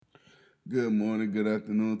Good morning, good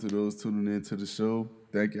afternoon to those tuning in to the show.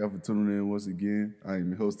 Thank y'all for tuning in once again. I am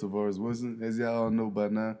your host, Tavares Wilson. As y'all all know by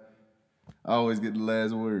now, I always get the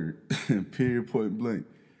last word, period, point blank.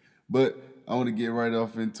 But I want to get right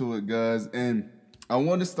off into it, guys. And I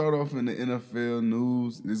want to start off in the NFL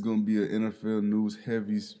news. This is going to be an NFL news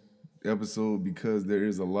heavy episode because there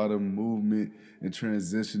is a lot of movement and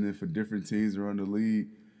transitioning for different teams around the league.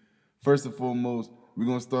 First and foremost, we're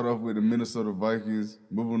going to start off with the Minnesota Vikings,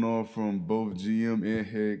 moving on from both GM and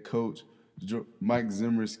head coach. Mike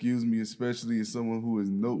Zimmer, excuse me, especially as someone who is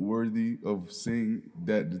noteworthy of seeing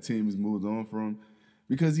that the team has moved on from,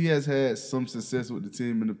 because he has had some success with the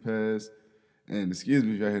team in the past. And excuse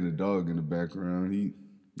me if I had a dog in the background, he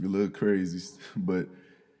a little crazy, but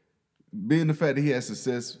being the fact that he had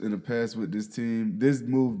success in the past with this team, this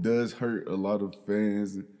move does hurt a lot of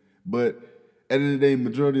fans. But at the end of the day,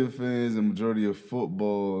 majority of fans and majority of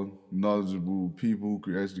football knowledgeable people who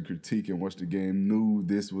could actually critique and watch the game knew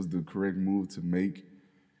this was the correct move to make.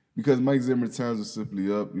 Because Mike Zimmer's times were simply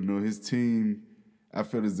up. His team, I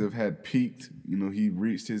felt as if had peaked. He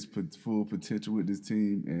reached his full potential with this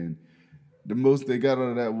team, and the most they got out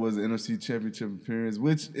of that was an NFC Championship appearance,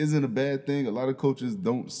 which isn't a bad thing. A lot of coaches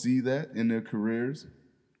don't see that in their careers.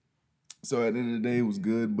 So at the end of the day, it was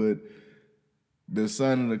good, but the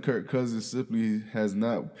signing of Kirk Cousins simply has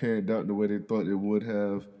not panned out the way they thought it would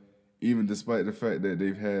have, even despite the fact that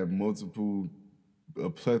they've had a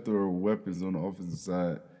plethora of weapons on the offensive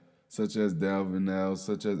side, such as Dalvin now,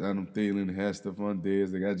 such as Adam Thielen, they had Stephon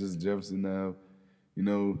Diggs, they got just Jefferson now, you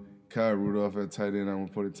know, Kyle Rudolph at tight end at one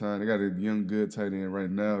point in time. They got a young, good tight end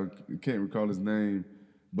right now. I can't recall his name,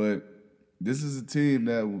 but this is a team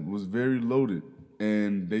that was very loaded,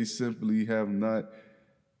 and they simply have not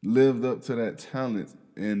lived up to that talent.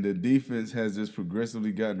 And the defense has just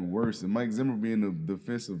progressively gotten worse. And Mike Zimmer being a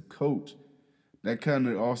defensive coach, that kind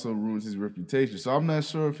of also ruins his reputation. So I'm not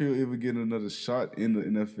sure if he'll ever get another shot in the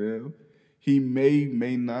NFL. He may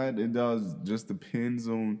not. It does just depends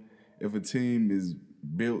on if a team is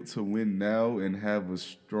built to win now and have a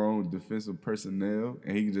strong defensive personnel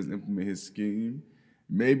and he can just implement his scheme.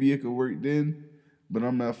 Maybe it could work then, but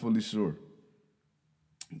I'm not fully sure.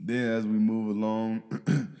 Then as we move along,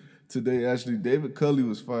 today actually David Culley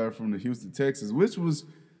was fired from the Houston Texans, which was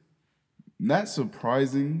not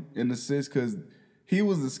surprising in a sense because he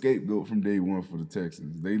was the scapegoat from day one for the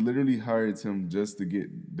Texans. They literally hired him just to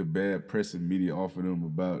get the bad press and media off of them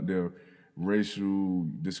about their racial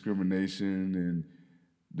discrimination and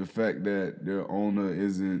the fact that their owner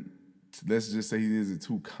isn't, let's just say he isn't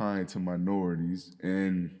too kind to minorities.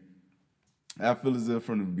 And I feel as if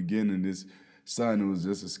from the beginning this signing was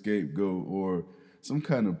just a scapegoat or some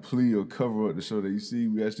kind of plea or cover up to show that you see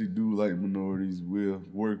we actually do like minorities, we'll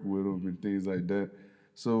work with them and things like that.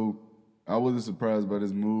 So I wasn't surprised by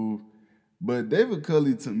this move. But David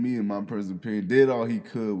Culley, to me, in my personal opinion, did all he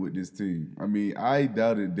could with this team. I mean, I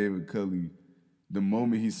doubted David Culley the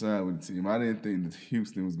moment he signed with the team. I didn't think that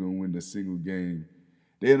Houston was going to win a single game.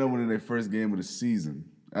 They ended up winning their first game of the season.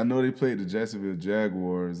 I know they played the Jacksonville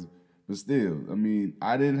Jaguars, but still, I mean,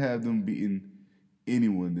 I didn't have them beating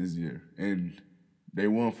anyone this year, and they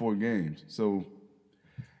won 4 games. So,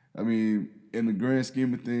 I mean, in the grand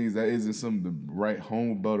scheme of things, that isn't something to write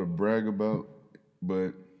home about or brag about.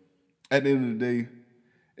 But at the end of the day,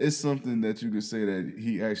 it's something that you could say that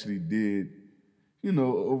he actually did,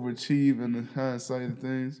 overachieve in the hindsight of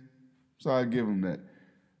things. So I give him that.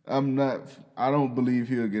 I'm not. I don't believe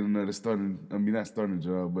he'll get another starting. I mean, not starting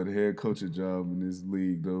job, but a head coaching job in this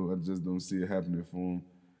league. Though I just don't see it happening for him.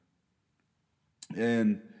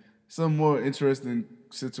 And some more interesting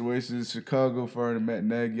situations. Chicago firing Matt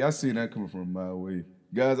Nagy. I seen that coming from a mile away.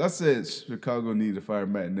 Guys, I said Chicago needed to fire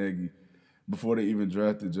Matt Nagy before they even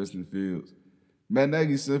drafted Justin Fields. Matt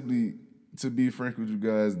Nagy simply, to be frank with you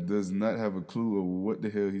guys, does not have a clue of what the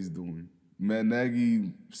hell he's doing. Matt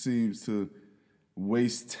Nagy seems to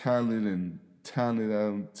waste talent and talent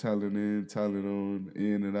out, talent in, talent on,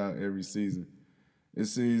 in and out every season. It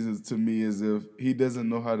seems to me as if he doesn't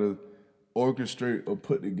know how to orchestrate or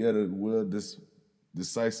put together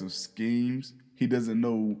decisive schemes. He doesn't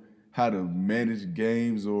know how to manage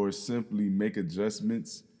games or simply make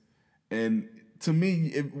adjustments. And to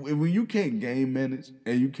me, when you can't game manage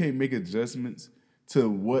and you can't make adjustments to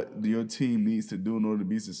what your team needs to do in order to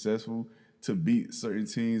be successful, to beat certain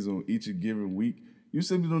teams on each given week, you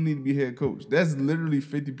simply don't need to be head coach. That's literally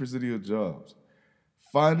 50% of your jobs.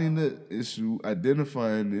 Finding the issue,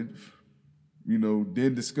 identifying it,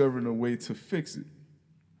 then discovering a way to fix it.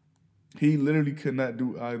 He literally could not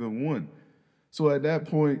do either one. So at that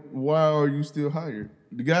point, why are you still hired?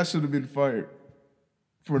 The guy should have been fired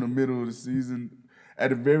for the middle of the season. at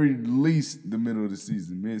the very least the middle of the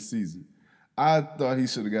season, mid-season. I thought he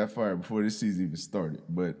should have got fired before this season even started.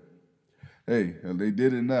 But hey, they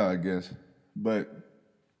did it now, I guess. But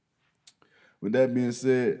with that being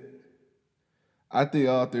said, I think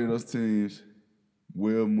all three of those teams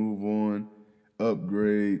will move on,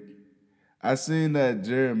 upgrade. I seen that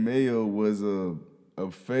Jared Mayo was a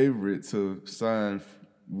favorite to sign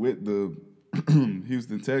with the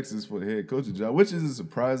Houston Texans for the head coaching job, which isn't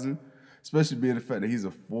surprising, especially being the fact that he's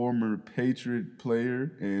a former Patriot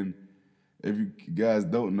player. And if you guys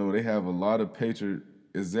don't know, they have a lot of Patriot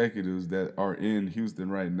executives that are in Houston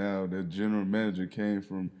right now. Their general manager came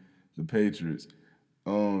from the Patriots.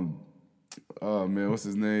 Um, oh man, what's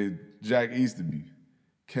his name? Jack Easterby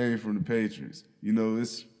came from the Patriots. You know,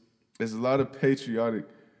 it's a lot of patriotic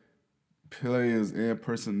players and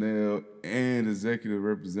personnel and executive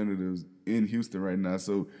representatives in Houston right now.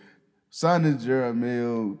 So signing Jared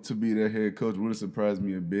Mayo to be their head coach would have surprised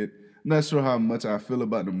me a bit. I'm not sure how much I feel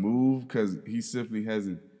about the move because he simply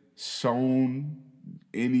hasn't shown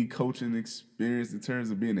any coaching experience in terms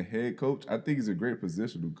of being a head coach. I think he's a great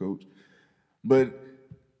positional coach, but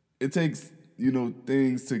it takes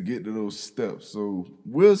things to get to those steps. So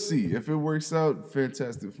we'll see if it works out.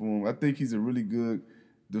 Fantastic for him. I think he's a really good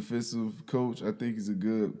defensive coach. I think he's a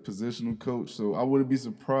good positional coach. So I wouldn't be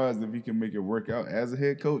surprised if he can make it work out as a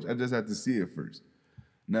head coach. I just have to see it first.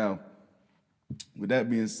 Now, with that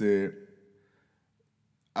being said,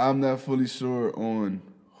 I'm not fully sure on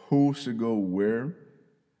who should go where,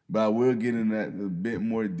 but I will get in that a bit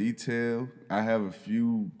more detail. I have a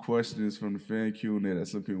few questions from the fan Q&A that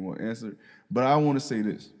some people want answered, but I want to say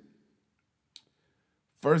this.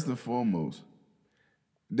 First and foremost,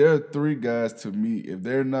 there are three guys to me, if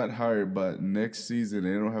they're not hired by next season,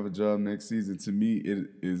 they don't have a job next season, to me it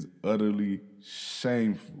is utterly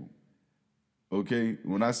shameful. Okay?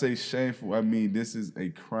 When I say shameful, I mean this is a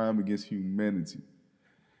crime against humanity.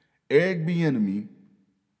 Eric Bieniemy,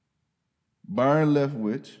 Byron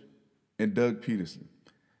Leftwich, and Doug Peterson.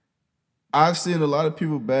 I've seen a lot of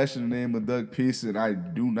people bashing the name of Doug Peterson. I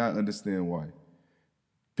do not understand why.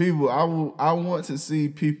 People, I want to see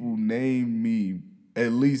people name me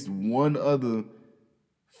at least one other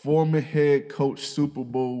former head coach, Super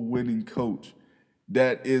Bowl winning coach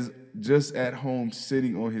that is just at home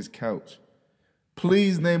sitting on his couch.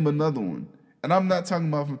 Please name another one. And I'm not talking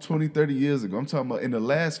about from 20, 30 years ago. I'm talking about in the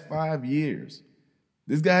last 5 years.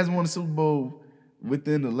 This guy has won a Super Bowl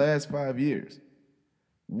within the last 5 years.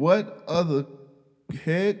 What other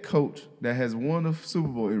head coach that has won a Super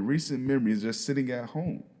Bowl in recent memory is just sitting at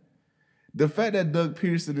home? The fact that Doug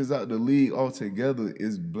Peterson is out of the league altogether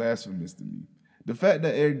is blasphemous to me. The fact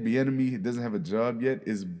that Eric Bieniemy doesn't have a job yet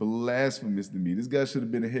is blasphemous to me. This guy should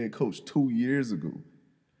have been a head coach 2 years ago.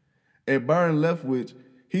 And Byron Leftwich,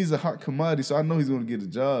 he's a hot commodity, so I know he's going to get a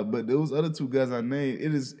job. But those other two guys I named,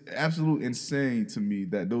 it is absolutely insane to me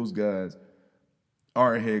that those guys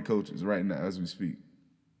aren't head coaches right now as we speak.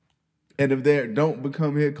 And if they don't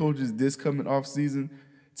become head coaches this coming off season,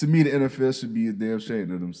 to me, the NFL should be a damn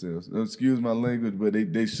ashamed of themselves. Excuse my language, but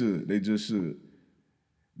they should. They just should.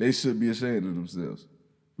 They should be ashamed of themselves.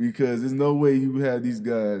 Because there's no way you have these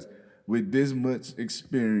guys with this much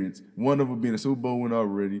experience, one of them being a Super Bowl winner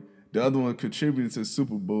already, the other one contributing to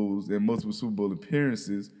Super Bowls and multiple Super Bowl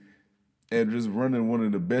appearances, and just running one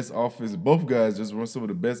of the best offenses. Both guys just run some of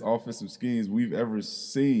the best offensive schemes we've ever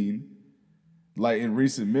seen, like in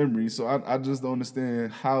recent memory. So I just don't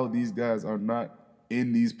understand how these guys are not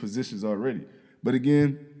in these positions already. But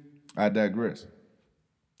again, I digress.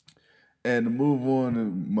 And to move on to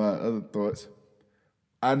my other thoughts,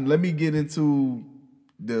 let me get into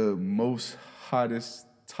the most hottest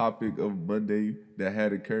topic of Monday that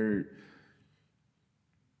had occurred.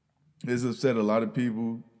 This upset a lot of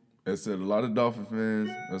people. It upset a lot of Dolphin fans.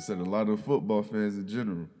 It upset a lot of football fans in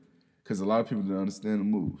general. Because a lot of people didn't understand the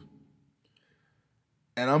move.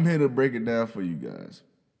 And I'm here to break it down for you guys.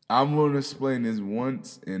 I'm going to explain this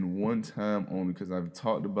once and one time only because I've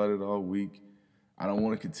talked about it all week. I don't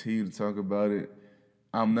want to continue to talk about it.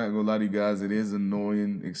 I'm not going to lie to you guys. It is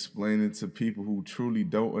annoying explaining to people who truly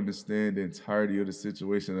don't understand the entirety of the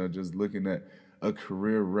situation and are just looking at a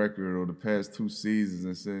career record or the past 2 seasons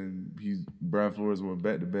and saying Brian Flores won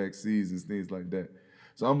back-to-back seasons, things like that.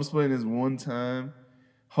 So I'm going to explain this one time.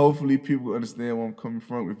 Hopefully people understand where I'm coming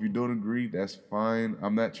from. If you don't agree, that's fine.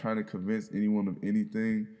 I'm not trying to convince anyone of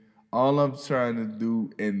anything. All I'm trying to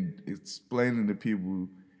do and explaining to people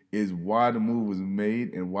is why the move was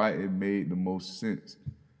made and why it made the most sense.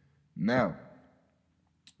 Now,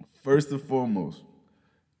 first and foremost,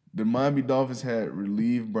 the Miami Dolphins had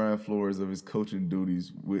relieved Brian Flores of his coaching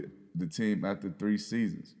duties with the team after 3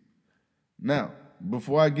 seasons. Now,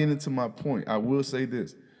 before I get into my point, I will say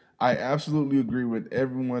this. I absolutely agree with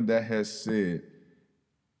everyone that has said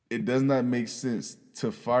it does not make sense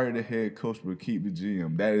to fire the head coach but keep the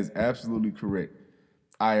GM. That is absolutely correct.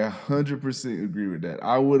 I 100% agree with that.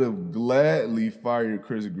 I would have gladly fired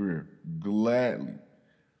Chris Grier. Gladly.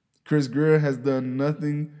 Chris Grier has done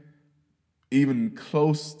nothing even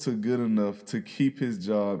close to good enough to keep his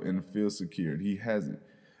job and feel secured. He hasn't.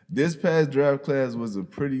 This past draft class was a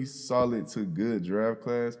pretty solid to good draft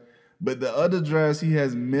class, but the other drafts he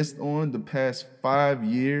has missed on the past 5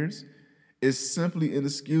 years is simply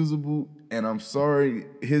inexcusable. And I'm sorry,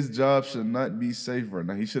 his job should not be safe right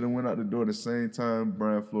now. He should have went out the door the same time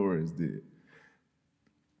Brian Flores did.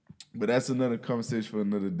 But that's another conversation for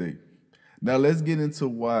another day. Now let's get into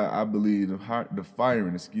why I believe the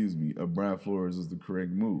firing, of Brian Flores was the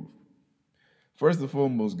correct move. First and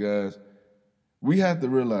foremost, guys, we have to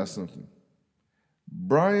realize something.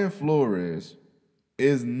 Brian Flores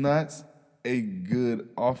is not a good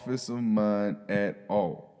offensive mind at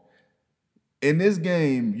all. In this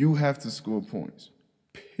game, you have to score points.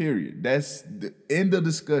 Period. That's the end of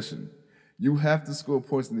discussion. You have to score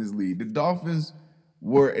points in this league. The Dolphins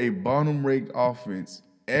were a bottom-ranked offense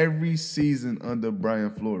every season under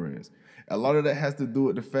Brian Flores. A lot of that has to do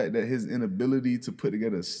with the fact that his inability to put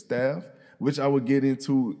together a staff, which I will get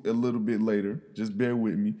into a little bit later, just bear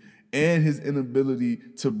with me, and his inability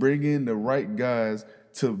to bring in the right guys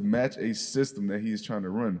to match a system that he is trying to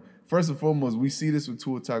run. First and foremost, we see this with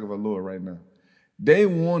Tua Tagovailoa right now. They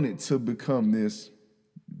wanted to become this,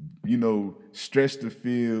 stretch the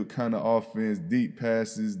field kind of offense, deep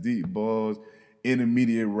passes, deep balls,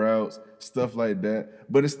 intermediate routes, stuff like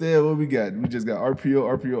that. But instead, what we got? We just got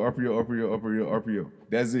RPO, RPO, RPO, RPO, RPO, RPO.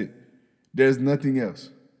 That's it. There's nothing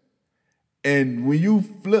else. And when you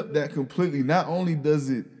flip that completely, not only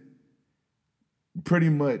does it pretty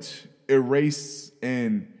much erase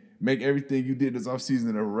and make everything you did this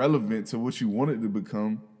offseason irrelevant to what you wanted to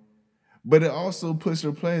become, but it also puts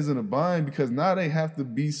your players in a bind because now they have to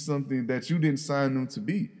be something that you didn't sign them to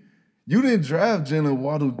be. You didn't draft Jalen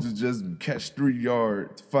Waddle to just catch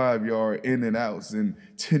 3-yard, 5-yard in and outs and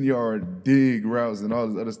 10-yard dig routes and all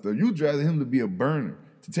this other stuff. You drafted him to be a burner,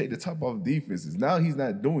 to take the top off defenses. Now he's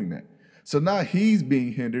not doing that. So now he's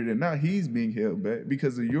being hindered and now he's being held back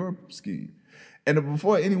because of your scheme. And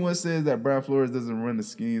before anyone says that Brian Flores doesn't run the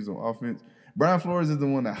schemes on offense, Brian Flores is the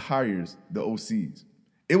one that hires the OCs.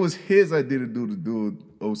 It was his idea to do the dual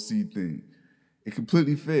OC thing. It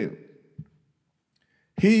completely failed.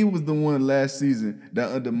 He was the one last season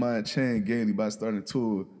that undermined Chan Gailey by starting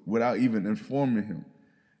Tua without even informing him.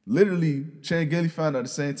 Literally, Chan Gailey found out at the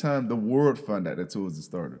same time the world found out that Tua was the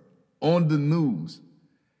starter. On the news.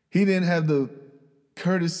 He didn't have the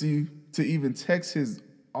courtesy to even text his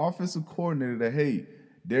offensive coordinator that, hey,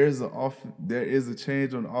 there is a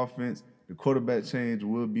change on the offense. The quarterback change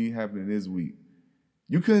will be happening this week.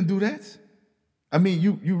 You couldn't do that? I mean,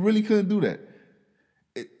 you really couldn't do that.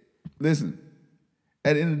 Listen,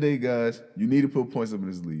 at the end of the day, guys, you need to put points up in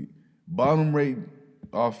this league. Bottom rate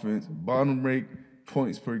offense, bottom rate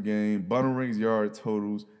points per game, bottom rate yard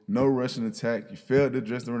totals, no rushing attack. You failed to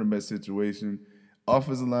address the running back situation.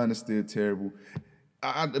 Offensive line is still terrible.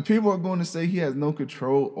 People are going to say he has no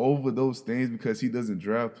control over those things because he doesn't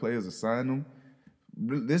draft players or sign them.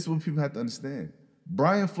 This is what people have to understand.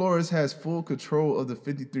 Brian Flores has full control of the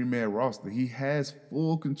 53-man roster. He has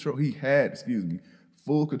full control.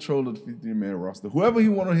 Full control of the 53-man roster. Whoever he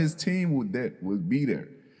wanted on his team would be there.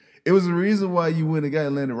 It was the reason why you went and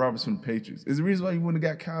got Landon Roberts from the Patriots. It's the reason why you went and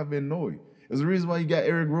got Kyle Van Noy. It's the reason why you got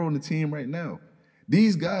Eric Rowe on the team right now.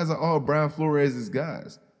 These guys are all Brian Flores'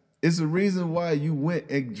 guys. It's the reason why you went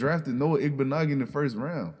and drafted Noah Igbenogany in the first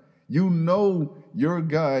round. You know your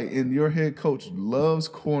guy and your head coach loves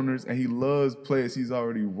corners and he loves players he's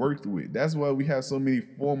already worked with. That's why we have so many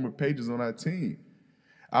former Patriots on our team.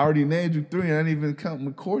 I already named you 3 and I didn't even count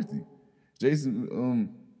McCourty.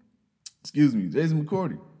 Jason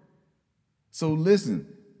McCourty. So listen,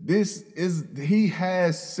 he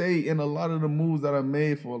has say in a lot of the moves that are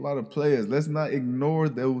made for a lot of players. Let's not ignore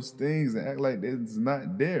those things and act like it's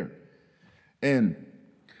not there. And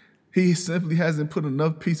he simply hasn't put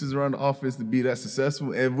enough pieces around the offense to be that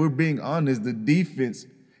successful. And if we're being honest, the defense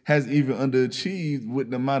has even underachieved with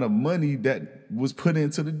the amount of money that was put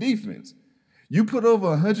into the defense. You put over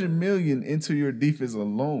 $100 million into your defense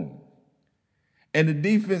alone. And the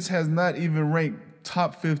defense has not even ranked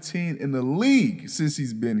top 15 in the league since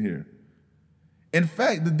he's been here. In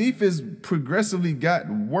fact, the defense progressively got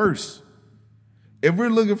worse. If we're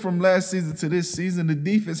looking from last season to this season, the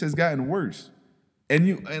defense has gotten worse.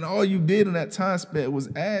 And all you did in that time span was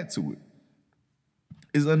add to it.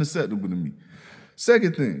 It's unacceptable to me.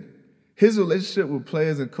 Second thing, his relationship with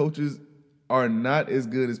players and coaches are not as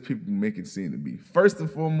good as people make it seem to be. First and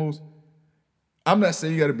foremost, I'm not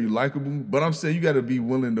saying you got to be likable, but I'm saying you got to be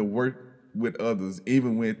willing to work with others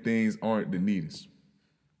even when things aren't the neatest.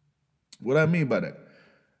 What I mean by that?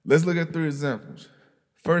 Let's look at 3 examples.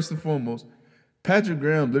 First and foremost, Patrick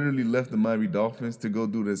Graham literally left the Miami Dolphins to go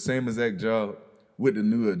do the same exact job with the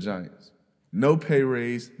New York Giants. No pay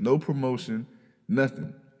raise, no promotion,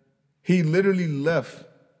 nothing. He literally left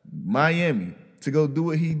Miami to go do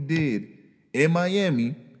what he did in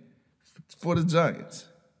Miami for the Giants.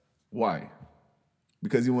 Why?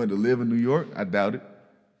 Because he wanted to live in New York? I doubt it.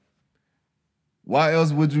 Why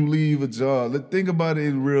else would you leave a job? Let's think about it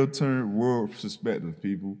in real term, world perspective,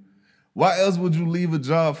 people. Why else would you leave a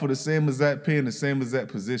job for the same exact pay and the same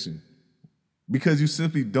exact position? Because you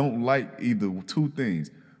simply don't like either two things.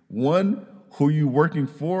 One, who you're working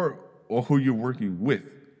for or who you're working with.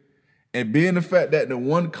 And being the fact that the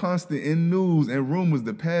one constant in news and rumors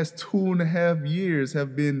the past 2.5 years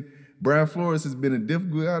have been Brian Flores has been a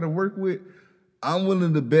difficult guy to work with, I'm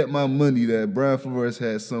willing to bet my money that Brian Flores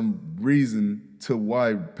has some reason to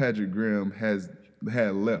why Patrick Graham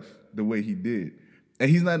had left the way he did. And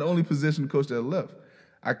he's not the only position coach that left.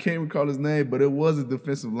 I can't recall his name, but it was a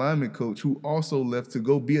defensive lineman coach who also left to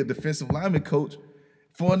go be a defensive lineman coach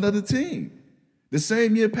for another team. The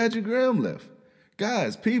same year Patrick Graham left.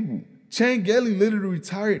 Guys, people, Chan Gailey literally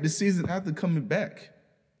retired the season after coming back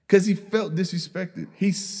because he felt disrespected.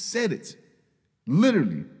 He said it,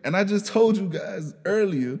 literally. And I just told you guys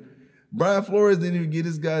earlier, Brian Flores didn't even get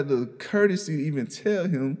this guy the courtesy to even tell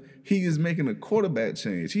him he is making a quarterback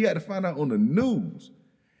change. He had to find out on the news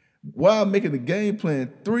while making a game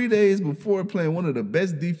plan 3 days before playing one of the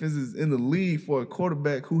best defenses in the league for a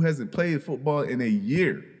quarterback who hasn't played football in a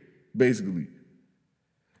year, basically.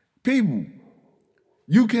 People,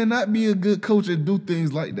 you cannot be a good coach and do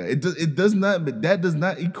things like that. It does not, but that does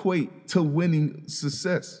not equate to winning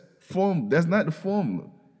success. That's not the formula.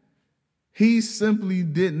 He simply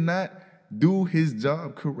did not do his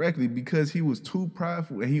job correctly because he was too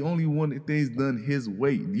prideful and he only wanted things done his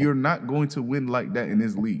way. You're not going to win like that in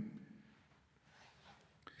this league.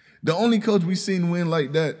 The only coach we've seen win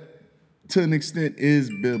like that to an extent is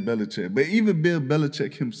Bill Belichick. But even Bill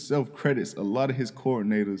Belichick himself credits a lot of his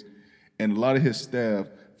coordinators and a lot of his staff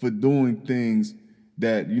for doing things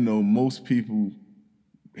that, most people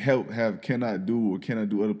cannot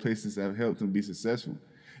do other places that have helped him be successful.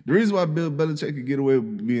 The reason why Bill Belichick could get away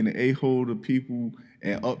with being an a-hole to people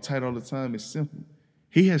and uptight all the time is simple.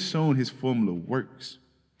 He has shown his formula works.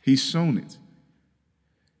 He's shown it.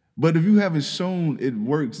 But if you haven't shown it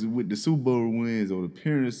works with the Super Bowl wins or the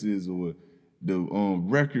appearances or the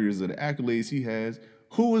records or the accolades he has,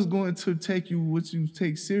 who is going to take what you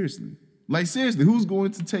take seriously? Like, seriously, who's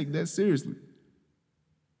going to take that seriously?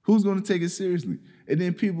 Who's going to take it seriously? And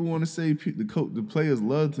then people want to say the players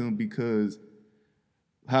loved him because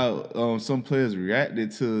how some players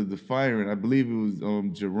reacted to the firing. I believe it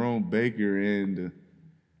was Jerome Baker and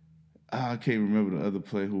I can't remember the other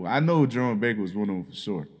player who. I know Jerome Baker was one of them for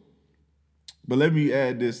sure. But let me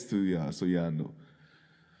add this to y'all so y'all know.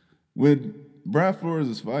 When Brian Flores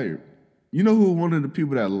was fired, you know who one of the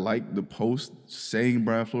people that liked the post saying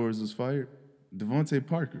Brian Flores was fired? Devontae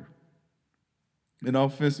Parker, an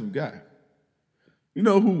offensive guy. You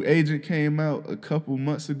know who agent came out a couple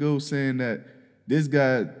months ago saying that this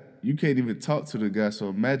guy, you can't even talk to the guy, so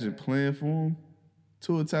imagine playing for him?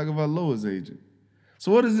 Tua Tagovailoa's agent.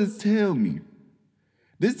 So what does this tell me?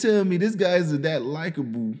 This tells me this guy isn't that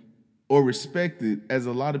likable or respected as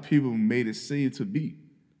a lot of people made it seem to be.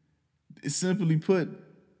 Simply put,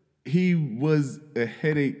 he was a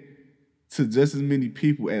headache to just as many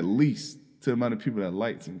people, at least to the amount of people that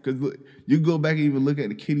liked him. Because look, you go back and even look at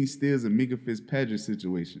the Kenny Stills and Minka Fitzpatrick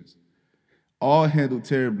situations. All handled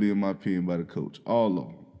terribly, in my opinion, by the coach. All of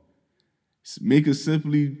them. Minka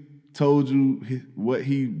simply told you what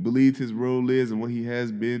he believed his role is and what he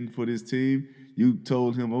has been for this team. You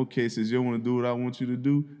told him, okay, since you don't want to do what I want you to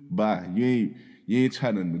do, bye. You ain't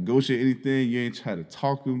try to negotiate anything. You ain't try to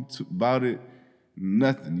talk him about it.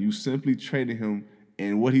 Nothing. You simply traded him,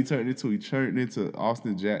 and what he turned into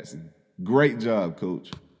Austin Jackson. Great job,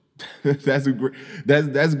 coach. That's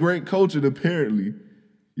great coaching, apparently.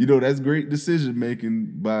 That's great decision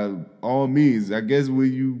making by all means. I guess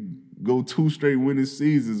when you go 2 straight winning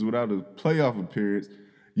seasons without a playoff appearance,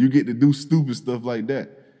 you get to do stupid stuff like that.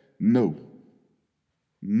 No.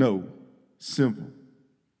 Simple.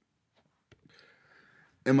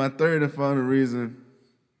 And my third and final reason,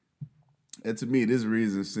 and to me, this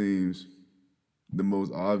reason seems the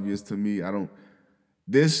most obvious to me.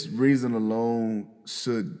 This reason alone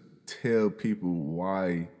should tell people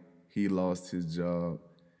why he lost his job,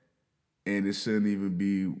 and it shouldn't even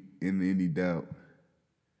be in any doubt.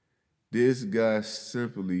 This guy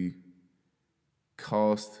simply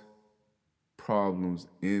caused problems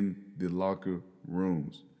in the locker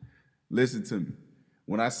rooms. Listen to me.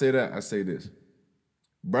 When I say that, I say this.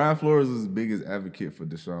 Brian Flores was the biggest advocate for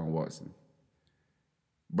Deshaun Watson.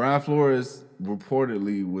 Brian Flores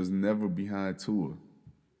reportedly was never behind Tua.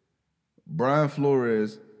 Brian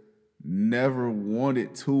Flores never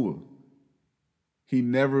wanted Tua. He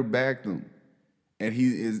never backed him. And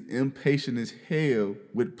he is impatient as hell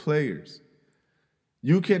with players.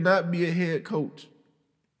 You cannot be a head coach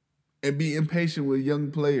and be impatient with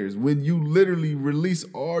young players when you literally release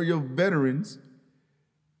all your veterans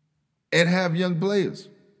and have young players.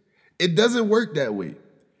 It doesn't work that way.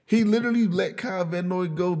 He literally let Kyle Van Noy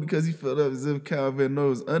go because he felt as if Kyle Van Noy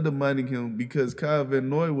was undermining him because Kyle Van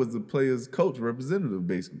Noy was the player's coach representative,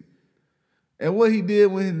 basically. And what he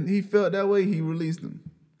did when he felt that way, he released him.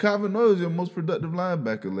 Kyle Van Noy was your most productive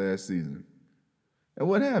linebacker last season. And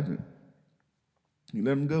what happened? You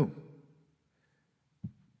let him go.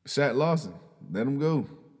 Shaq Lawson, let him go.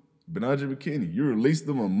 Benardrick McKinney, you released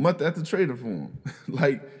them a month after trading for him.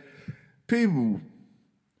 Like, people,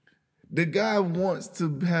 the guy wants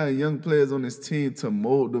to have young players on his team to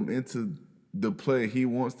mold them into the player he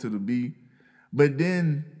wants to be. But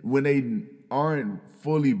then when they aren't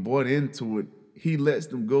fully bought into it, he lets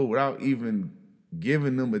them go without even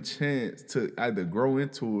giving them a chance to either grow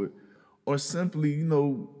into it or simply,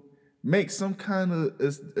 make some kind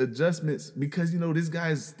of adjustments because, this guy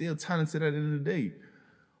is still talented at the end of the day.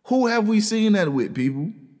 Who have we seen that with,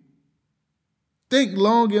 people? Think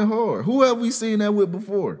long and hard. Who have we seen that with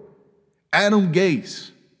before? Adam Gase.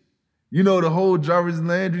 The whole Jarvis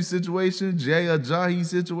Landry situation, Jay Ajayi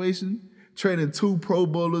situation, trading 2 Pro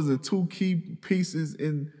Bowlers and 2 key pieces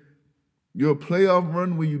in your playoff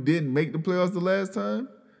run when you didn't make the playoffs the last time.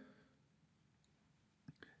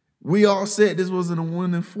 We all said this wasn't a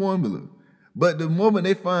winning formula. But the moment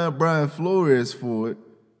they find Brian Flores for it,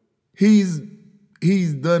 he's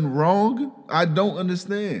done wrong. I don't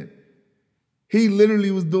understand. He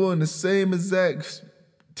literally was doing the same exact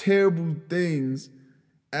terrible things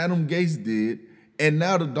Adam Gase did, and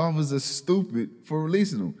now the Dolphins are stupid for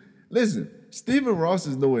releasing him. Listen, Stephen Ross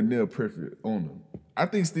is nowhere near a perfect owner. I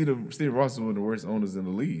think Stephen Ross is one of the worst owners in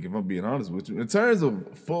the league, if I'm being honest with you. In terms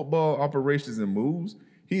of football operations and moves,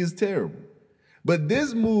 he is terrible. But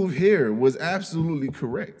this move here was absolutely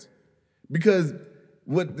correct. Because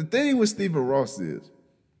what the thing with Stephen Ross is,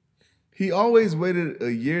 he always waited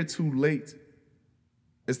a year too late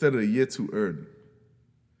instead of a year too early.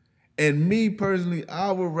 And me personally,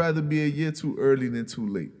 I would rather be a year too early than too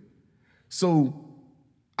late. So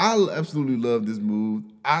I absolutely love this move.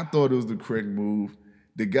 I thought it was the correct move.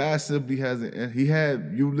 The guy simply hasn't,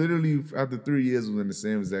 you literally, after 3 years, was in the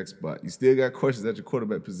same exact spot. You still got questions at your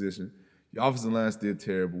quarterback position. Your offensive line is still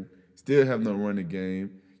terrible. Still have no running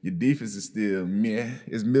game. Your defense is still meh.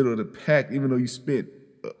 It's middle of the pack, even though you spent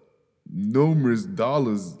numerous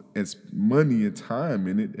dollars and money and time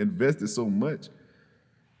in it, invested so much.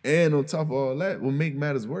 And on top of all that, what make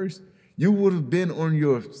matters worse, you would have been on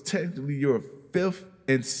technically your 5th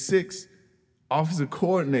and 6th offensive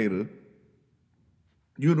coordinator.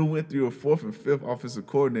 You would have went through your 4th and 5th offensive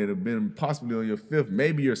coordinator, been possibly on your 5th,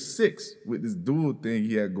 maybe your 6th with this dual thing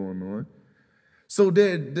he had going on. So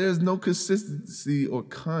there's no consistency or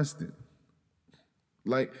constant.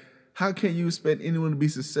 Like, how can you expect anyone to be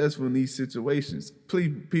successful in these situations?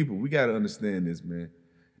 Please, people, we got to understand this, man.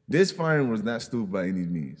 This firing was not stupid by any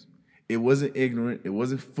means. It wasn't ignorant. It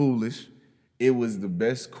wasn't foolish. It was the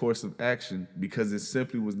best course of action because it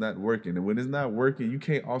simply was not working. And when it's not working, you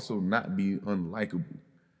can't also not be unlikable.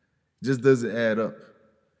 It just doesn't add up.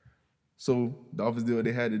 So the Dolphins did what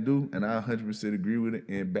they had to do, and I 100% agree with it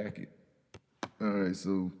and back it. All right,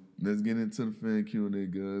 so let's get into the fan Q&A,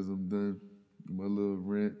 guys. I'm done with my little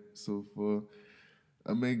rant so far.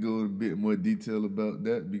 I may go in a bit more detail about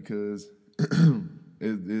that because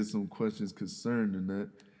there's some questions concerning that.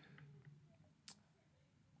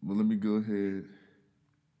 But let me go ahead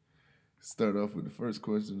start off with the first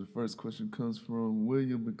question. The first question comes from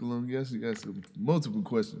William McClung. He actually asked multiple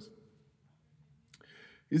questions.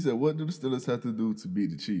 He said, what do the Steelers have to do to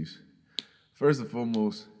beat the Chiefs? First and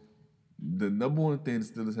foremost, the number one thing the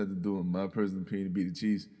Steelers have to do, in my personal opinion, to beat the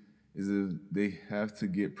Chiefs is that they have to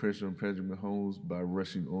get pressure on Patrick Mahomes by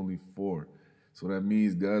rushing only 4. So that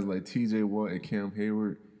means guys like TJ Watt and Cam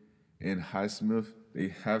Hayward and Highsmith,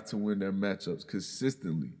 they have to win their matchups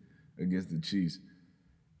consistently against the Chiefs.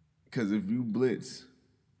 Because if you blitz,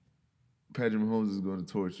 Patrick Mahomes is going to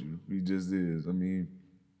torch you. He just is. I mean,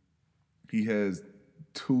 He has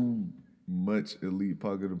too much elite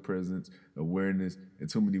pocket of presence, awareness, and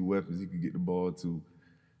too many weapons he could get the ball to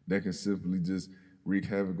that can simply just wreak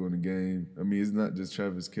havoc on the game. I mean, it's not just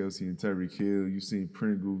Travis Kelce and Tyreek Hill. You've seen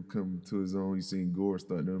Pringle come to his own. You've seen Gore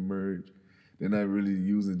start to emerge. They're not really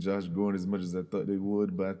using Josh Gordon as much as I thought they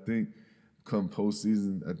would, but I think come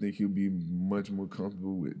postseason, I think he'll be much more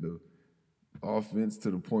comfortable with the offense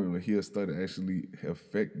to the point where he'll start to actually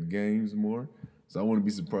affect games more. So I wouldn't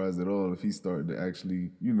be surprised at all if he started to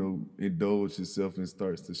actually, indulge himself and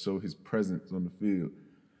starts to show his presence on the field.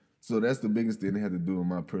 So that's the biggest thing they had to do, in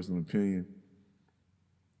my personal opinion.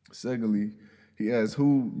 Secondly, he asked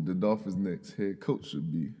who the Dolphins' next head coach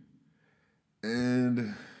should be.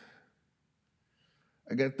 And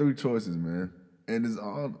I got three choices, man. And it's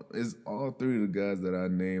all three of the guys that I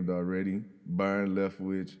named already. Byron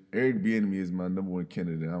Leftwich. Eric Bieniemy is my number one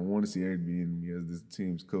candidate. I want to see Eric Bieniemy as this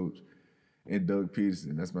team's coach. And Doug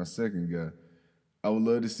Peterson, that's my second guy. I would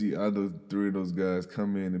love to see either three of those guys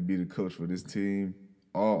come in and be the coach for this team.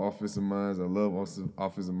 All offensive minds. I love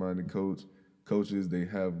offensive minded coaches. They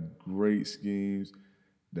have great schemes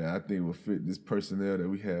that I think will fit this personnel that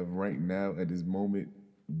we have right now at this moment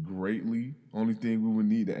greatly. Only thing we would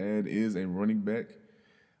need to add is a running back,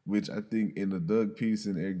 which I think in the Doug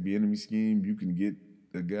Peterson, Eric Bieniemy scheme, you can get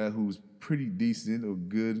a guy who's pretty decent or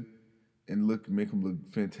good and make him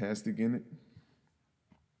look fantastic in it.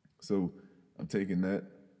 So I'm taking that.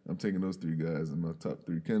 I'm taking those three guys as my top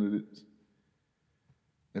three candidates.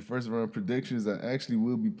 And first round predictions, I actually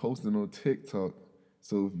will be posting on TikTok.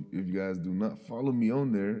 So if you guys do not follow me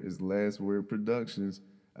on there, it's Last Word Productions.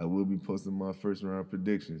 I will be posting my first round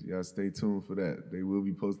predictions. Y'all stay tuned for that. They will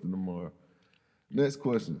be posting tomorrow. Next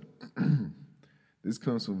question. This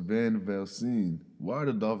comes from Van Valsine. Why are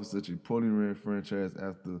the Dolphins such a poorly ran franchise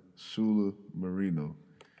after Shula Marino?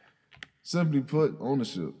 Simply put,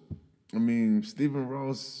 ownership. I mean, Stephen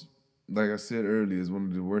Ross, like I said earlier, is one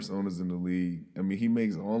of the worst owners in the league. I mean, he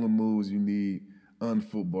makes all the moves you need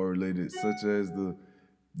unfootball related, such as the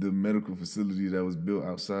medical facility that was built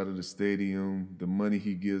outside of the stadium, the money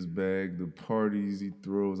he gives back, the parties he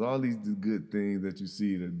throws, all these good things that you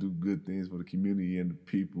see that do good things for the community and the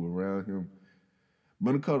people around him.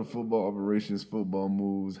 When it comes to football operations, football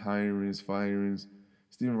moves, hirings, firings,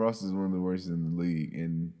 Stephen Ross is one of the worst in the league,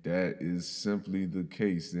 and that is simply the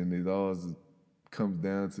case. And it all comes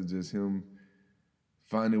down to just him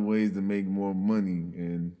finding ways to make more money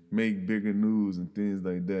and make bigger news and things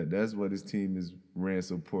like that. That's why this team is ran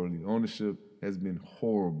so poorly. Ownership has been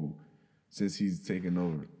horrible since he's taken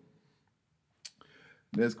over.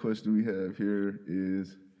 Next question we have here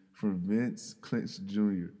is from Vince Clinch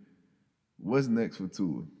Jr. What's next for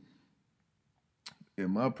Tua? In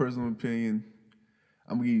my personal opinion,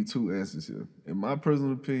 I'm gonna give you two answers here. In my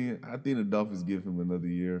personal opinion, I think the Dolphins give him another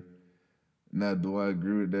year. Now, do I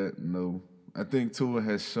agree with that? No. I think Tua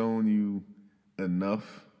has shown you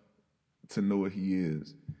enough to know what he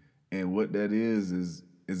is. And what that is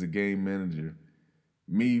a game manager.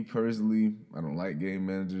 Me personally, I don't like game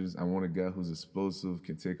managers. I want a guy who's explosive,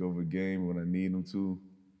 can take over a game when I need him to.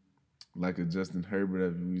 Like a Justin Herbert,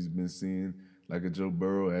 as we've been seeing, like a Joe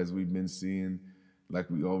Burrow, as we've been seeing, like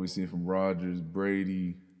we always see from Rodgers,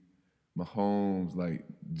 Brady, Mahomes, like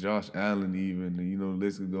Josh Allen, even, and the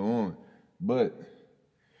list could go on. But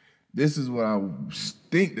this is what I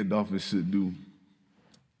think the Dolphins should do.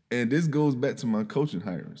 And this goes back to my coaching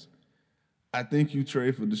hires. I think you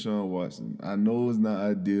trade for Deshaun Watson. I know it's not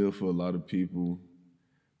ideal for a lot of people,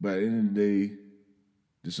 but at the end of the day,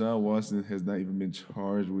 Deshaun Watson has not even been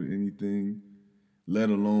charged with anything, let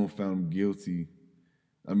alone found guilty.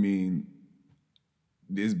 I mean,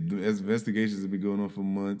 these investigations have been going on for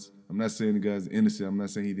months. I'm not saying the guy's innocent. I'm not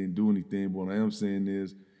saying he didn't do anything, but what I am saying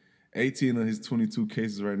is 18 of his 22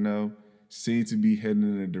 cases right now seem to be heading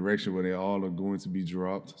in a direction where they all are going to be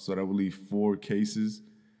dropped. So that will leave 4 cases.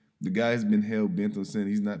 The guy's been hell bent on saying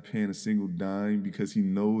he's not paying a single dime because he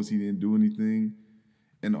knows he didn't do anything.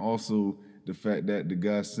 And also the fact that the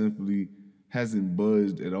guy simply hasn't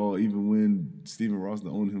budged at all, even when Stephen Ross, the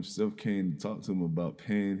owner himself, came to talk to him about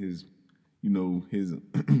paying his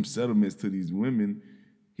settlements to these women.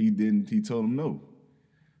 He told him no.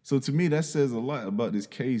 So to me, that says a lot about this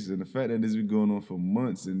case and the fact that this has been going on for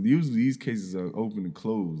months. And usually these cases are open and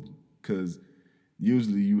closed because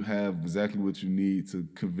usually you have exactly what you need to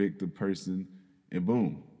convict the person and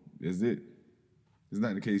boom, that's it. It's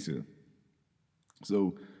not the case here.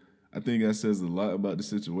 So I think that says a lot about the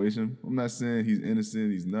situation. I'm not saying he's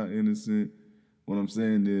innocent, he's not innocent. What I'm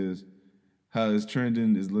saying is how it's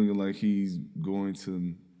trending is looking like he's going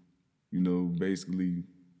to, basically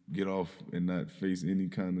get off and not face any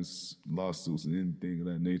kind of lawsuits and anything of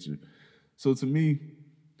that nature. So to me,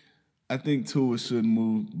 I think Tua should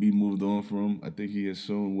be moved on from. I think he has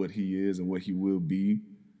shown what he is and what he will be.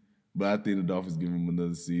 But I think the Dolphins give him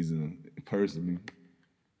another season personally.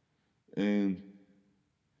 And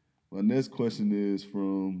my next question is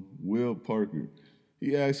from Will Parker.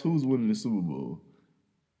 He asks, "Who's winning the Super Bowl?"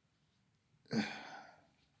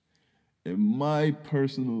 In my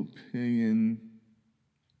personal opinion,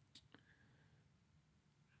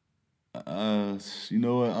 you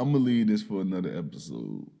know what? I'm gonna leave this for another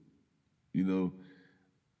episode. You know,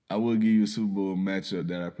 I will give you a Super Bowl matchup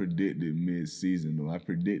that I predicted mid-season. Though I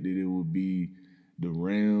predicted it would be the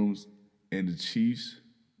Rams and the Chiefs.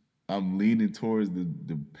 I'm leaning towards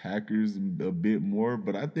the Packers a bit more,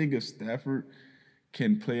 but I think if Stafford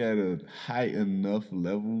can play at a high enough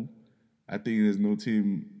level, I think there's no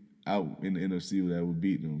team out in the NFC that would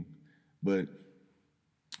beat them. But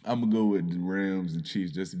I'm gonna go with the Rams and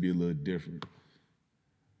Chiefs just to be a little different.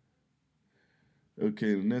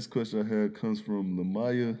 Okay, the next question I had comes from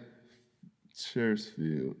Lamaya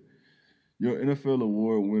Chersfield. Your NFL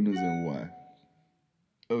award winners and why?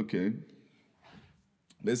 Okay,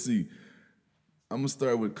 let's see. I'm gonna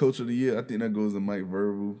start with Coach of the Year. I think that goes to Mike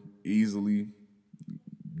Vrabel easily.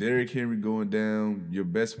 Derrick Henry going down, your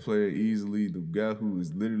best player easily. The guy who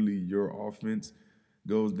is literally your offense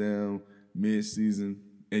goes down mid-season,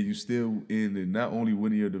 and you still in and not only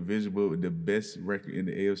winning your division, but with the best record in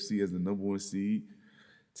the AFC as the number one seed.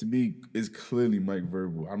 To me, it's clearly Mike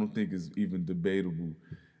Vrabel. I don't think it's even debatable.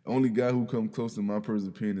 Only guy who come close in my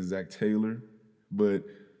personal opinion is Zach Taylor, but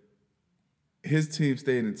his team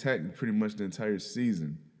stayed intact pretty much the entire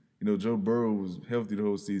season. You know, Joe Burrow was healthy the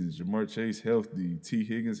whole season. Jamar Chase healthy. T.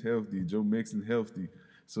 Higgins healthy. Joe Mixon healthy.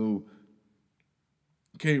 So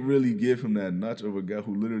can't really give him that notch of a guy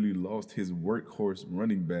who literally lost his workhorse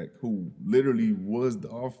running back, who literally was the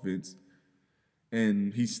offense,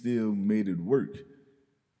 and he still made it work.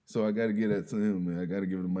 So I got to give that to him, man. I got to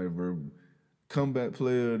give it to Mike Vrabel. Comeback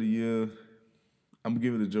player of the year, I'm gonna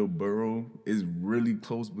give it to Joe Burrow. It's really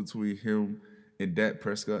close between him and Dak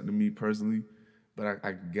Prescott to me personally, but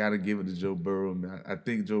I gotta give it to Joe Burrow. Man. I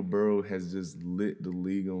think Joe Burrow has just lit the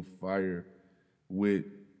league on fire with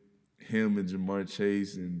him and Jamar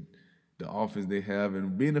Chase and the offense they have,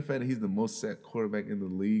 and being the fact that he's the most sacked quarterback in the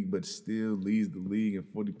league, but still leads the league in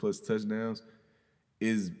 40+ touchdowns,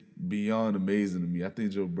 is beyond amazing to me. I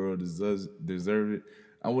think Joe Burrow deserve it.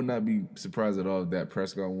 I would not be surprised at all if Dak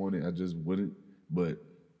Prescott won it. I just wouldn't. But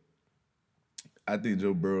I think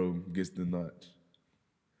Joe Burrow gets the notch.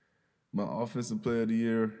 My offensive player of the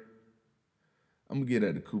year, I'm gonna get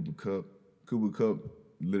at the Cooper Kupp. Cooper Kupp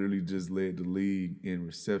literally just led the league in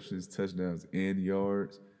receptions, touchdowns, and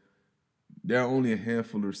yards. There are only a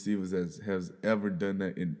handful of receivers that has ever done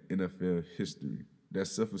that in NFL history.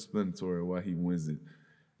 That's self-explanatory why he wins it.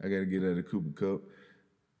 I gotta get at the Cooper Kupp.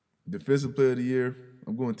 Defensive player of the year,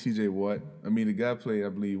 I'm going TJ Watt. I mean, the guy played, I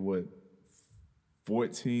believe,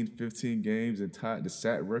 14, 15 games and tied the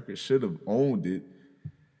sack record. Should have owned it.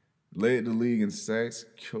 Led the league in sacks,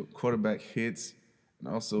 quarterback hits, and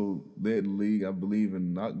also led the league, I believe,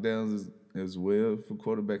 in knockdowns as well for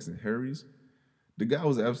quarterbacks and hurries. The guy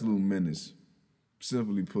was an absolute menace.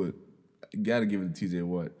 Simply put, got to give it to TJ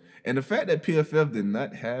Watt. And the fact that PFF did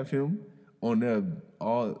not have him on their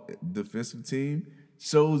all defensive team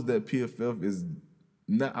shows that PFF is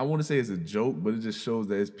not, I want to say it's a joke, but it just shows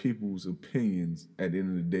that it's people's opinions at the end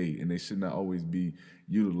of the day, and they should not always be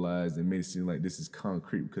utilized and made it seem like this is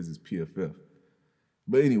concrete because it's PFF.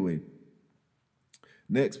 But anyway,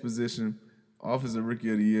 next position, Offensive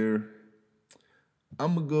Rookie of the Year.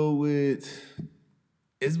 I'm going to go with,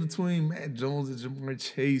 it's between Matt Jones and Jamar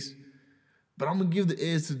Chase, but I'm going to give the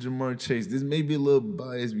edge to Jamar Chase. This may be a little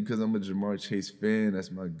biased because I'm a Jamar Chase fan.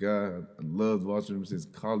 That's my guy. I loved watching him since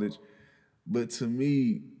college. But to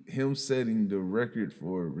me, him setting the record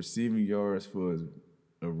for receiving yards for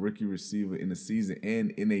a rookie receiver in a season and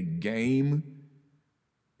in a game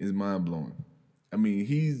is mind-blowing. I mean,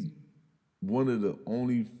 he's one of the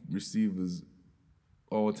only receivers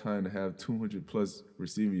all time to have 200+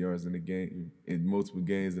 receiving yards in a game in multiple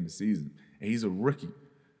games in the season. And he's a rookie.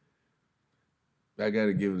 I got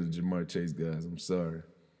to give it to Jamar Chase, guys. I'm sorry.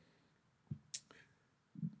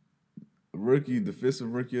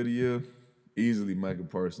 Defensive rookie of the year, easily Michael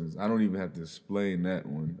Parsons. I don't even have to explain that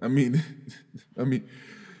one. I mean,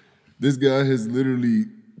 this guy has literally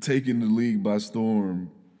taken the league by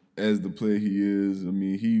storm as the player he is. I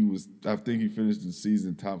mean, I think he finished the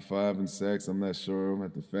season top 5 in sacks. I'm not sure. I'm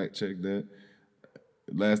going to have to fact check that.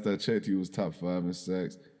 Last I checked, he was top 5 in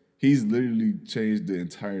sacks. He's literally changed the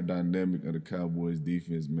entire dynamic of the Cowboys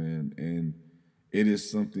defense, man. And it is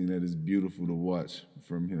something that is beautiful to watch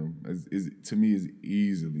from him. To me, is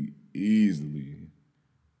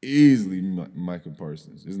easily Michael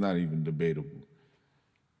Parsons. It's not even debatable.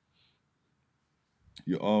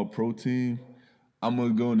 Your All Pro team. I'm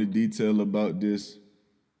gonna go into detail about this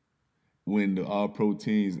when the All Pro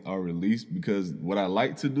teams are released because what I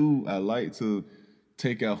like to do, I like to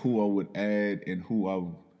take out who I would add and who I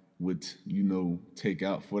would, take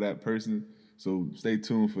out for that person. So stay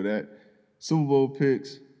tuned for that. Super Bowl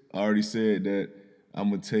picks. I already said that I'm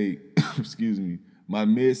gonna take, excuse me, my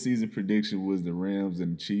mid-season prediction was the Rams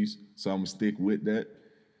and the Chiefs, so I'm gonna stick with that.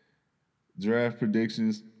 Draft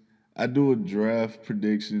predictions. I do a draft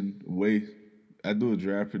prediction. I do a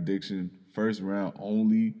draft prediction first round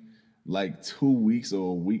only, like 2 weeks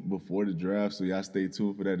or a week before the draft. So y'all stay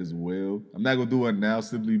tuned for that as well. I'm not gonna do it now.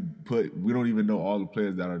 Simply put, we don't even know all the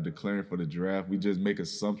players that are declaring for the draft. We just make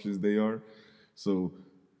assumptions they are. So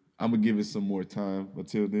I'm gonna give it some more time.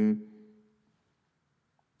 Until then,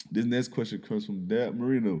 this next question comes from Dad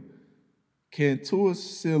Marino. Can Tua's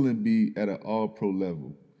ceiling be at an All Pro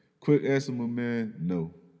level? Quick answer, my man.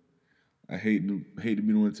 No. I hate to be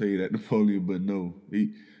the one to tell you that, Napoleon, but no.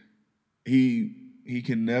 He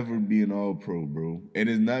can never be an All Pro, bro. And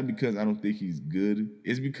it's not because I don't think he's good.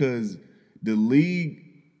 It's because the league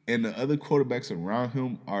and the other quarterbacks around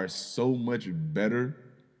him are so much better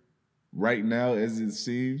right now, as it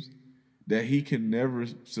seems, that he can never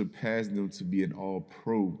surpass them to be an All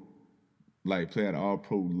Pro, like play at an All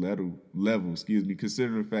Pro level. Excuse me.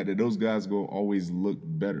 Considering the fact that those guys gonna always look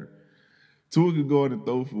better. Tua could go on and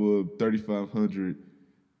throw for 3,500,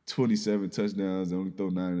 27 touchdowns, and only throw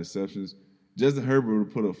 9 interceptions. Justin Herbert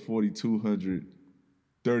would put up 4,200,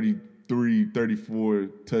 33, 34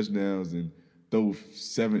 touchdowns and throw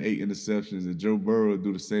 7, 8 interceptions, and Joe Burrow would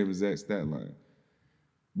do the same exact stat line.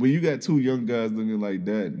 When you got two young guys looking like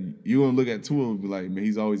that, you're gonna look at Tua and be like, man,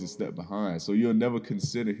 he's always a step behind. So you'll never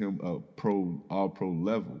consider him a all pro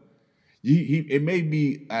level. It may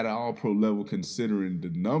be at an all pro level considering the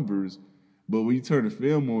numbers, but when you turn the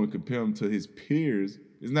film on and compare him to his peers,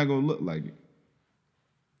 it's not gonna look like it.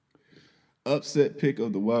 Upset pick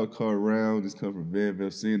of the wild card round is coming from Van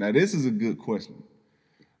Velsen. Now this is a good question.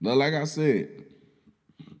 Now, like I said,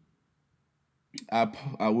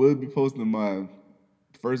 I will be posting my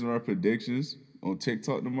first round predictions on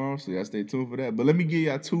TikTok tomorrow, so y'all stay tuned for that. But let me give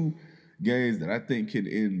y'all two games that I think can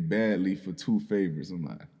end badly for two favorites of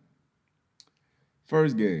mine.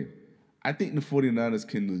 First game, I think the 49ers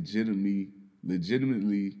can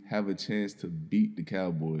legitimately have a chance to beat the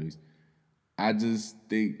Cowboys. I just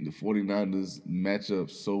think the 49ers match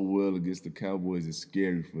up so well against the Cowboys, it's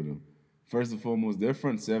scary for them. First and foremost, their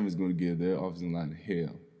front seven is going to give their offensive line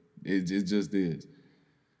hell. It just is.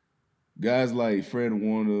 Guys like Fred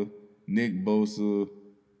Warner, Nick Bosa,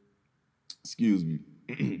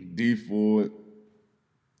 D Ford,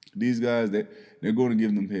 these guys, they're going to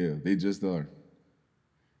give them hell. They just are.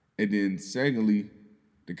 And then secondly,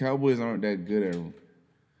 the Cowboys aren't that good at them.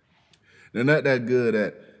 They're not that good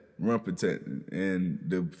at run protecting. And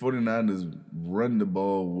the 49ers run the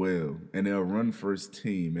ball well. And they're a run first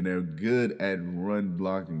team. And they're good at run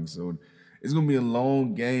blocking. So it's going to be a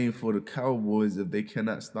long game for the Cowboys if they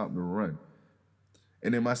cannot stop the run.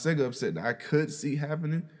 And then my second upset that I could see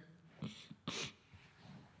happening,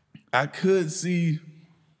 I could see,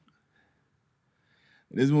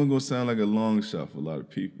 this one's going to sound like a long shot for a lot of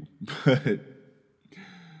people, but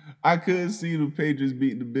I could see the Patriots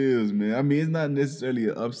beating the Bills, man. I mean, it's not necessarily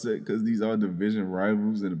an upset because these are division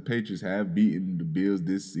rivals and the Patriots have beaten the Bills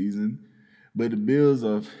this season, but the Bills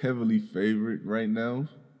are heavily favored right now.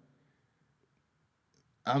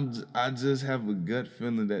 I just have a gut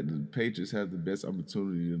feeling that the Patriots have the best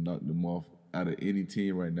opportunity to knock them off out of any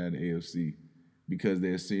team right now in the AFC because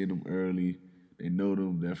they're seeing them early. They know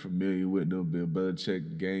them. They're familiar with them. Bill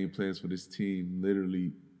Belichick game plans for this team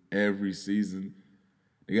literally every season.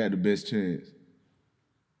 They got the best chance.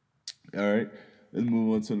 All right, let's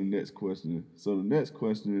move on to the next question. So the next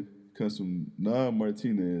question comes from Nan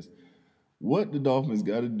Martinez. What the Dolphins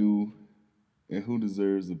got to do and who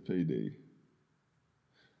deserves a payday?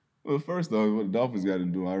 Well, first off, what the Dolphins got to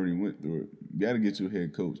do, I already went through it. You got to get your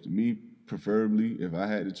head coach. To me, preferably, if I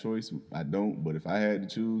had the choice, I don't, but if I had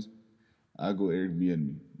to choose, I'd go Eric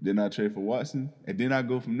Bieniemy. Then I trade for Watson, and then I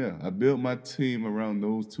go from there. I built my team around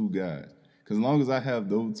those two guys. Because as long as I have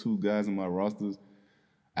those two guys in my rosters,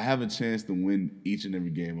 I have a chance to win each and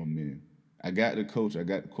every game I'm in. I got the coach, I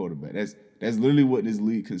got the quarterback. That's literally what this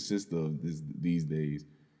league consists of these days.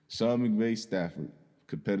 Sean McVay, Stafford,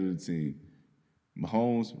 competitive team.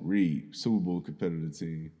 Mahomes, Reed, Super Bowl competitive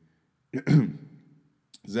team.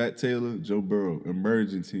 Zach Taylor, Joe Burrow,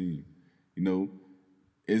 emerging team.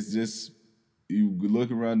 It's just you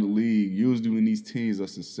look around the league. Usually, when these teams are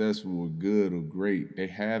successful or good or great, they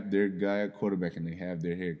have their guy at quarterback and they have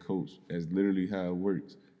their head coach. That's literally how it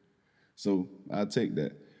works. So I'll take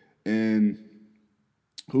that. And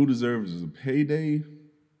who deserves a payday?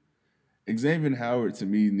 Xavier Howard to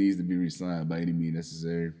me needs to be re-signed by any means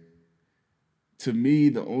necessary. To me,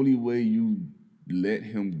 the only way you let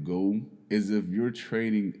him go is if you're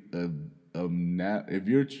trading a now if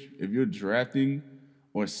you're drafting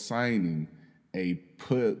or signing a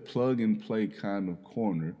plug and play kind of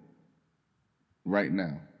corner right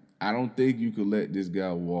now. I don't think you could let this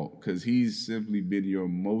guy walk because he's simply been your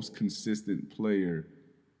most consistent player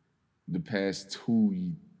the past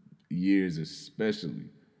 2 years, especially.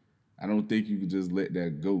 I don't think you could just let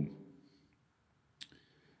that go.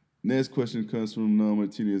 Next question comes from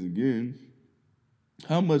Martinez again.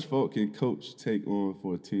 How much fault can coach take on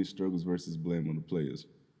for a team struggles versus blame on the players?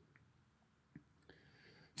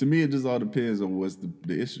 To me, it just all depends on what's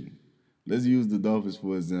the issue. Let's use the Dolphins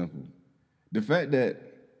for example. The fact that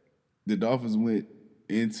the Dolphins went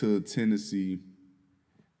into Tennessee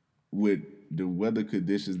with the weather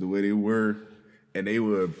conditions the way they were, and they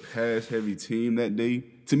were a pass heavy team that day,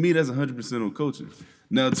 to me, that's 100% on coaching.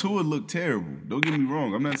 Now, Tua looked terrible. Don't get me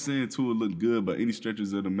wrong. I'm not saying Tua looked good by any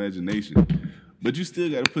stretches of the imagination, but you still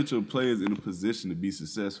got to put your players in a position to be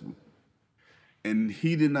successful. And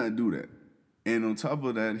he did not do that. And on top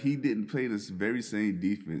of that, he didn't play this very same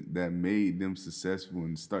defense that made them successful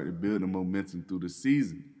and started building momentum through the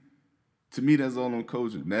season. To me, that's all on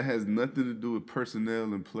coaching. That has nothing to do with personnel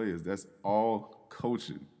and players. That's all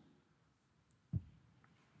coaching.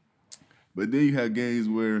 But then you have games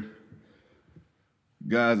where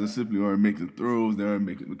guys are simply aren't making throws, they aren't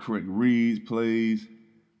making the correct reads, plays.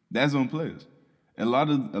 That's on players. A lot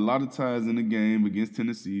of times in the game against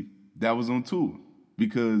Tennessee, that was on Tua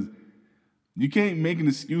because you can't make an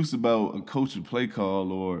excuse about a coach's play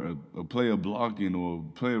call or a player blocking or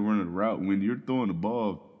a player running a route when you're throwing the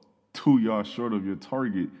ball 2 yards short of your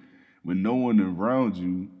target with no one around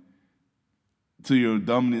you to your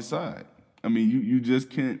dominant side. I mean, you just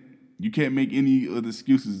can't make any other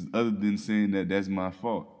excuses other than saying that that's my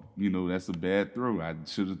fault. That's a bad throw. I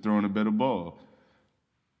should have thrown a better ball.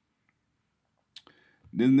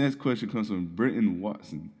 This next question comes from Brenton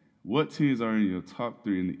Watson. What teams are in your top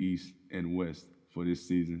three in the East and West for this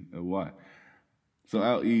season and why? So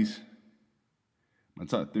out East, my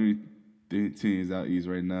top three teams out East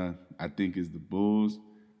right now, I think is the Bulls,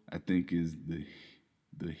 I think is the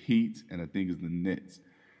Heat, and I think is the Nets.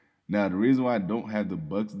 Now the reason why I don't have the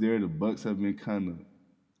Bucks there, the Bucks have been kind of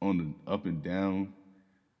on the up and down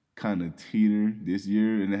kind of teeter this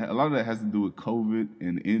year, and a lot of that has to do with COVID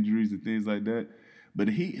and injuries and things like that. But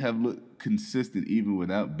the Heat have looked consistent even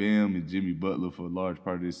without Bam and Jimmy Butler for a large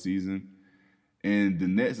part of this season. And the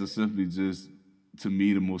Nets are simply just, to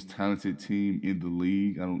me, the most talented team in the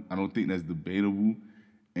league. I don't think that's debatable.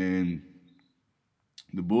 And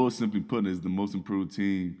the Bulls, simply put, is the most improved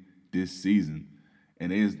team this season.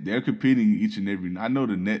 And they're competing each and every night. I know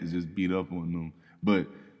the Nets just beat up on them, but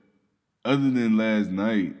other than last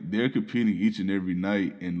night, they're competing each and every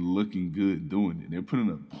night and looking good doing it. They're putting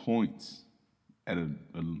up points at a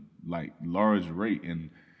like large rate and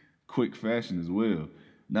quick fashion as well.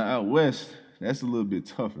 Now out west, that's a little bit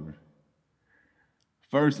tougher.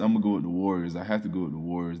 First, I'm gonna go with the Warriors. I have to go with the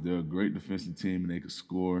Warriors. They're a great defensive team and they can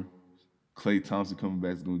score. Klay Thompson coming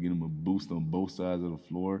back is gonna get them a boost on both sides of the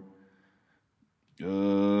floor.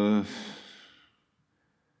 Uh,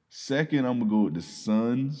 Second, I'm gonna go with the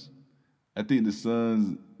Suns. I think the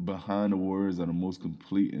Suns behind the Warriors are the most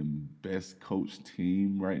complete and best coached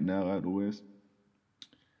team right now out the West.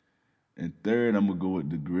 And third, I'm gonna go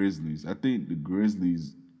with the Grizzlies. I think the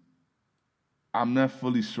Grizzlies. I'm not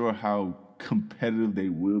fully sure how competitive they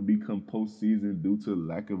will become postseason due to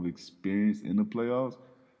lack of experience in the playoffs.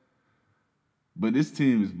 But this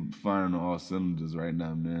team is firing on all cylinders right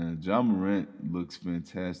now, man. Ja Morant looks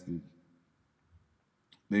fantastic.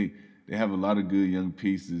 They they have a lot of good young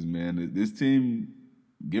pieces, man. This team,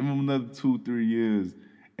 give them another 2, 3 years,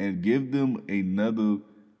 and give them another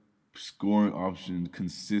scoring option,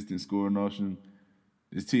 consistent scoring option.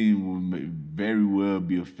 This team will very well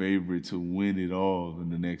be a favorite to win it all in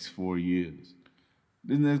the next 4 years.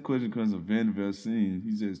 This next question comes from Van Velsine.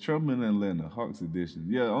 He says, trouble in Atlanta, Hawks edition.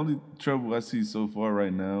 Yeah, only trouble I see so far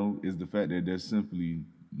right now is the fact that they're simply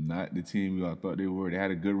not the team we all thought they were. They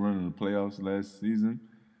had a good run in the playoffs last season,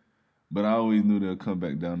 but I always knew they'll come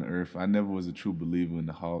back down to earth. I never was a true believer in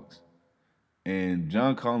the Hawks. And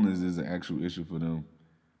John Collins is an actual issue for them.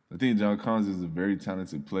 I think John Collins is a very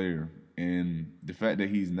talented player, and the fact that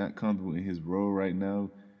he's not comfortable in his role right now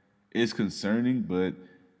is concerning, but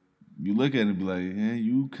you look at it and be like, yeah,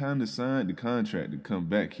 you kind of signed the contract to come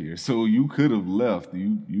back here, so you could have left.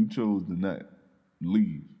 You chose to not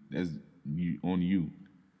leave. That's on you.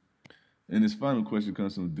 And his final question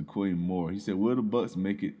comes from DeQuay Moore. He said, "Will the Bucks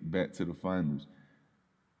make it back to the finals?"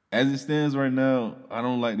 As it stands right now, I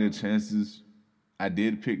don't like their chances. I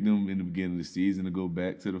did pick them in the beginning of the season to go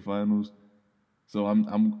back to the finals, so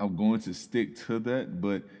I'm going to stick to that.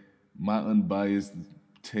 But my unbiased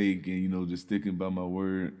take and just sticking by my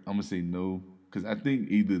word, I'm gonna say no because I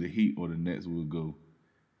think either the Heat or the Nets will go.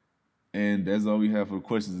 And that's all we have for the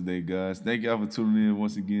questions today, guys. Thank y'all for tuning in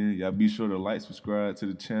once again. Y'all be sure to like, subscribe to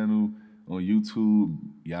the channel on YouTube.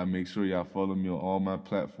 Y'all make sure y'all follow me on all my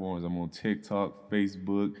platforms. I'm on TikTok,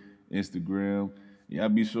 Facebook, Instagram. Y'all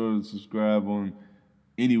be sure to subscribe on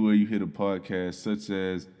anywhere you hear a podcast, such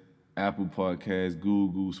as Apple Podcasts,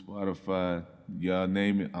 Google, Spotify. Y'all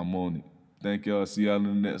name it, I'm on it. Thank y'all. See y'all in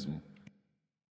the next one.